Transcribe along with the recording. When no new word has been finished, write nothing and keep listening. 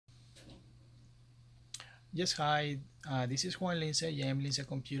Yes, hi. This is Juan Lince, JMLINCE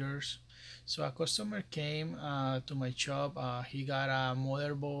Computers. So a customer came to my shop. He got a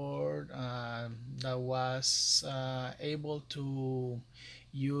motherboard that was able to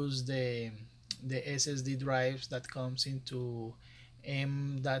use the SSD drives that comes into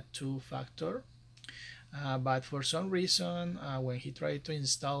M.2 factor. But for some reason, when he tried to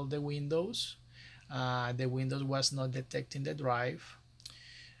install the Windows was not detecting the drive.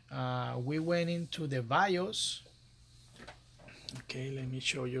 We went into the BIOS. Okay, let me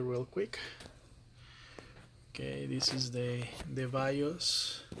show you real quick. Okay, this is the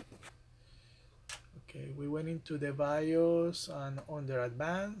BIOS. Okay, we went into the BIOS and under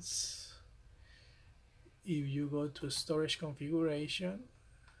advanced, if you go to storage configuration,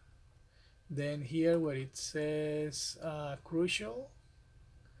 then here where it says crucial,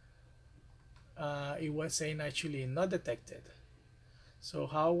 it was saying actually not detected. So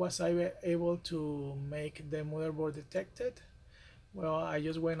how was I able to make the motherboard detected? Well, I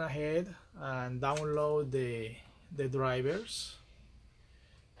just went ahead and download the drivers.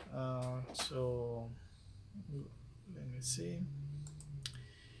 So let me see.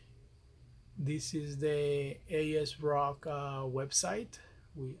 This is the ASRock website.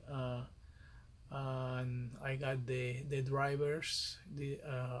 And I got the drivers.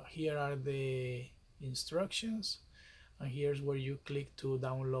 Here are the instructions, and here's where you click to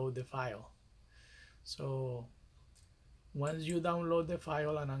download the file. So once you download the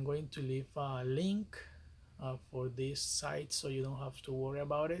file, and I'm going to leave a link for this site so you don't have to worry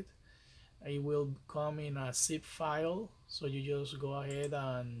about it. It will come in a zip file, so you just go ahead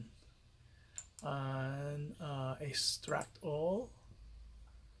and extract all.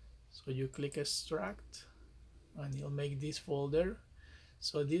 So you click extract and you'll make this folder.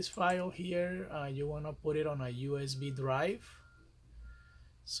 So this file here, you want to put it on a USB drive.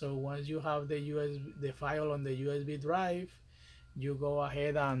 So once you have the file on the USB drive, you go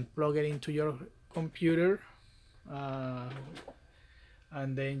ahead and plug it into your computer, and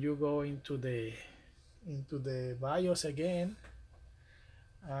then you go into the BIOS again,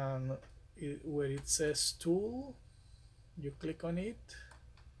 and where it says tool, you click on it,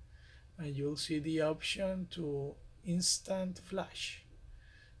 and you'll see the option to instant flash.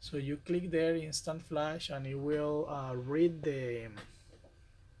 So you click there, instant flash, and it will read the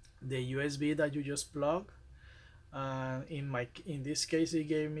USB that you just plug. In this case, it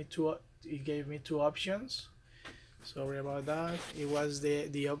gave me two options. Sorry about that. It was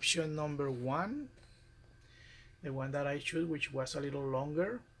the option number 1, the one that I chose, which was a little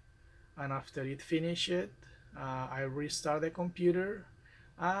longer. And after it finished it, I restart the computer,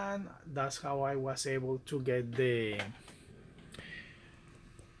 and that's how I was able to get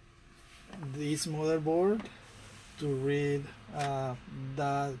this motherboard to read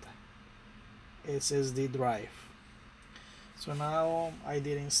that SSD drive. So now I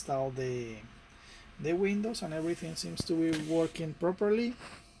did install the Windows, and everything seems to be working properly.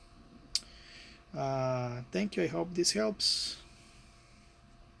 Thank you. I hope this helps.